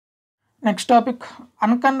Next topic,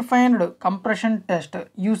 unconfined compression test,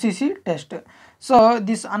 UCC test. So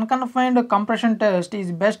this unconfined compression test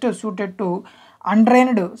is best suited to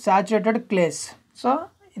undrained saturated clays. So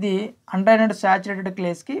ఇది undrained saturated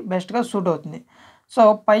clays కి best గా suit అవుతుంది. So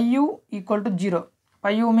pi u equal to 0.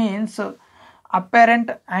 Pi u means apparent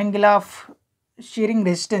angle of shearing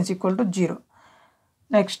resistance equal to 0.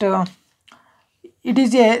 Next, it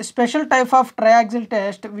is a special type of triaxial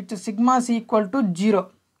test which sigma c equal to 0.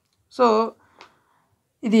 So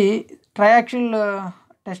ఇది ట్రయాక్సిల్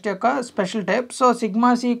test యొక్క special type. So sigma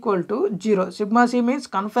C equal to 0. Sigma C means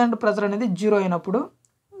confined pressure అనేది 0 అయినప్పుడు.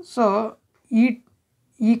 So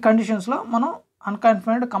ఈ కండిషన్స్లో మనం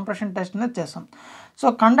అన్కన్ఫైన్డ్ compression test అనేది చేస్తాం. So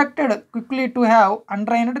conducted quickly to have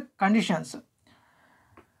అన్డ్రైన్డ్ conditions.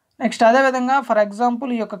 Next అదేవిధంగా ఫర్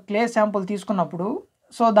ఎగ్జాంపుల్ ఈ యొక్క క్లే శాంపుల్ తీసుకున్నప్పుడు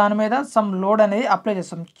సో దాని మీద సమ్ లోడ్ అనేది అప్లై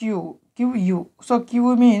చేస్తాం, QU. So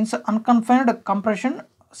Q means అన్కన్ఫైన్డ్ compression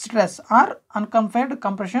stress or అన్కన్ఫైన్డ్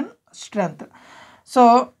compression strength. So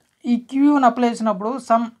ఈ క్యూని అప్లై చేసినప్పుడు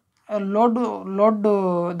సమ్ లోడ్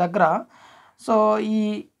దగ్గర సో ఈ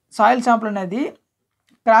సాయిల్ శాంపుల్ అనేది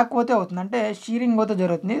క్రాక్ పోతే అవుతుంది, అంటే షీరింగ్ పోతే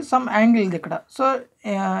జరుగుతుంది సమ్ యాంగిల్ ఇక్కడ. సో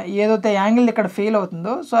ఏదైతే యాంగిల్ ఇక్కడ ఫెయిల్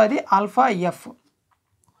అవుతుందో సో అది ఆల్ఫా ఎఫ్.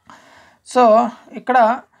 సో ఇక్కడ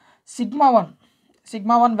సిగ్మా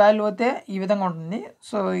వన్ వాల్యూ అయితే ఈ విధంగా ఉంటుంది.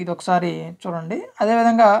 సో ఇది ఒకసారి చూడండి.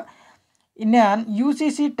 అదేవిధంగా in an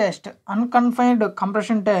UCC test, unconfined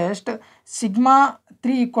compression test, sigma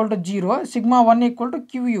 3 equal to 0, sigma 1 equal to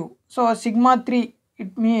QU. So sigma 3,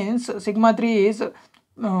 it means sigma 3 is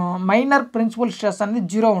minor principal stress అనేది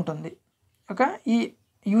 0 ఉంటుంది. ఓకే, ఈ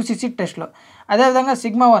UCC టెస్ట్లో. అదేవిధంగా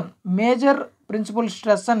సిగ్మా 1 మేజర్ ప్రిన్సిపల్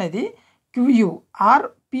స్ట్రెస్ అనేది QU are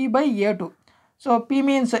P/A2. So P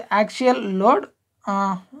means axial load,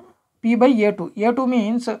 P/A2. A2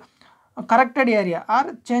 means corrected area are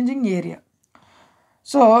changing area.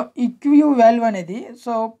 So ఈ QU value అనేది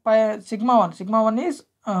so sigma one is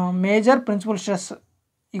major principal stress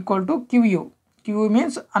equal to QU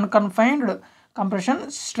means అన్కన్ఫైన్డ్ compression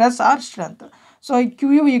stress or strength. So ఈ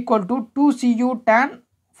QU equal to 2cu tan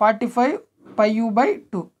 45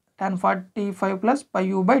 πu/2, tan 45 plus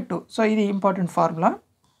πu/2. So ఇది important formula.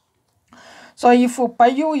 So if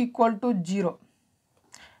πu equal to 0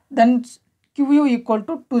 then QU equal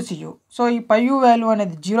to 2cu. So ఈ πu value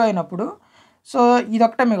అనేది 0 అయినప్పుడు so ఇది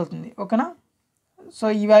ఒకటే మిగులుతుంది. ఓకేనా. So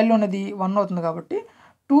ఈ వాల్యూ అనేది 1 అవుతుంది కాబట్టి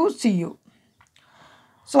 2cu.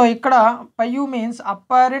 సో ఇక్కడ πu means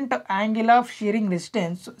apparent angle of shearing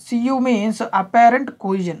resistance, cu means apparent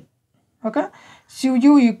కోయిజన్. Okay,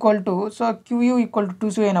 cu equal to so QU equal to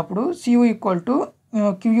 2cu అయినప్పుడు cu equal to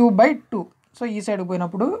QU/2. So ఈ సైడ్కి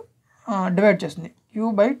పోయినప్పుడు డివైడ్ చేస్తుంది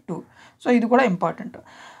Q/2. సో ఇది కూడా ఇంపార్టెంట్.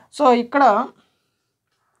 సో ఇక్కడ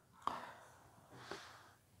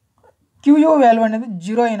QU value అనేది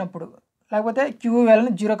 0 అయినప్పుడు లేకపోతే క్యూయూ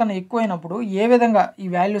వాల్యూని 0 కన్నా ఎక్కువ అయినప్పుడు ఏ విధంగా ఈ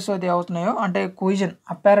వాల్యూస్ అయితే అవుతున్నాయో అంటే కోయిజన్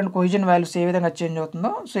అపారెంట్ కోయిజన్ వాల్యూస్ ఏ విధంగా చేంజ్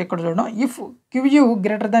అవుతుందో సో ఇక్కడ చూడడం. If QU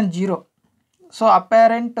greater than 0 so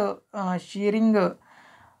apparent shearing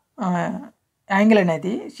angle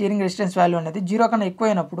అనేది షీరింగ్ రెసిస్టెన్స్ వాల్యూ అనేది 0 కన్నా ఎక్కువ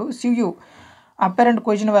అయినప్పుడు cu అపారెంట్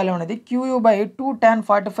కోయిజన్ వాల్యూ అనేది QU/2 tan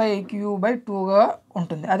 45 QU/2గా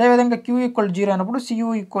ఉంటుంది. అదేవిధంగా Q ఈక్వల్ 0 అయినప్పుడు cu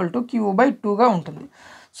ఈక్వల్ టు QU/2గా ఉంటుంది.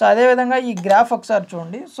 సో అదేవిధంగా ఈ గ్రాఫ్ ఒకసారి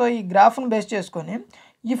చూడండి. సో ఈ గ్రాఫ్ను బేస్ చేసుకొని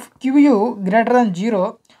if QU greater than 0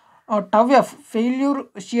 tau failure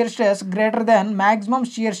shear stress greater than maximum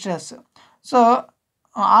shear stress. So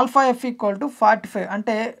alpha F equal to 45,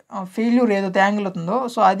 అంటే ఫెయిల్యూర్ ఏదైతే యాంగిల్ అవుతుందో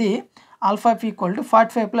సో అది alpha F equal to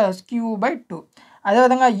 45 plus QU/2.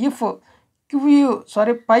 అదేవిధంగా ఇఫ్ πu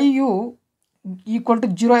ఈక్వల్ టు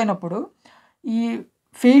 0 అయినప్పుడు ఈ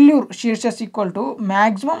failure shear stress equal to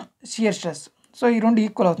maximum shear stress. So ఈ రెండు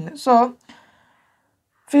equal అవుతుంది. సో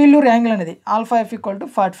ఫెయిల్యూర్ యాంగిల్ అనేది alpha F equal to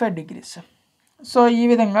 45 degrees. So ఈ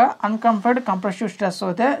విధంగా అన్కంఫైన్డ్ కంప్రెసివ్ స్ట్రెస్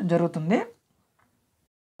అయితే జరుగుతుంది.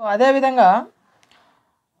 సో అదేవిధంగా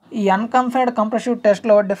ఈ అన్కంఫైన్డ్ కంప్రెసివ్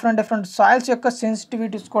టెస్ట్లో డిఫరెంట్ సాయిల్స్ యొక్క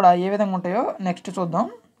సెన్సిటివిటీస్ కూడా ఏ విధంగా ఉంటాయో నెక్స్ట్ చూద్దాం.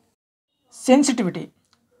 Sensitivity.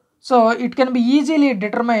 So it can be easily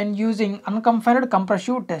determine using అన్కంఫైన్డ్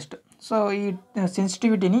compressive test. So ఈ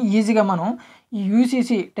సెన్సిటివిటీని ఈజీగా మనం ఈ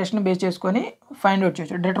యూసీసీ టెస్ట్ని బేస్ చేసుకొని ఫైండ్ అవుట్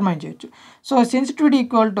చేయొచ్చు, డిటర్మైన్ చేయొచ్చు. So sensitivity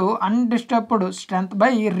equal to undisturbed strength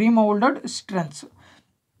by రీమోల్డెడ్ strengths.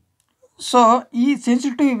 So ఈ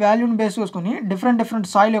సెన్సిటివిటీ వాల్యూని బేస్ చేసుకొని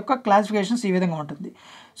డిఫరెంట్ సాయిల్ యొక్క క్లాసిఫికేషన్స్ ఈ విధంగా ఉంటుంది.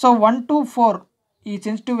 సో 1 to 4 ఈ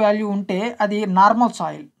సెన్సిటివ్ వాల్యూ ఉంటే అది నార్మల్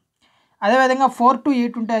సాయిల్. అదేవిధంగా 4 to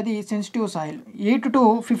 8 ఉంటే అది సెన్సిటివ్ సాయిల్. 8 to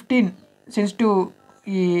 15 సెన్సిటివ్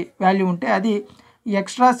ఈ వాల్యూ ఉంటే అది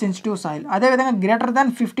ఎక్స్ట్రా సెన్సిటివ్ సాయిల్. అదేవిధంగా గ్రేటర్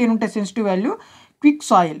దాన్ 15 ఉంటే sensitive value quick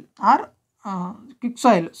soil are quick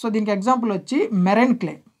soil. So దీనికి ఎగ్జాంపుల్ వచ్చి marine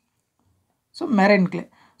clay. So marine clay.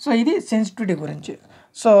 So ఇది సెన్సిటివిటీ గురించి.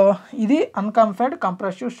 సో ఇది అన్కంఫైన్డ్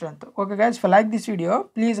compressive strength. Okay guys, if you like this video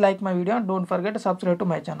please like my video and don't forget to subscribe to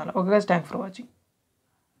my channel. Okay guys, thanks for watching.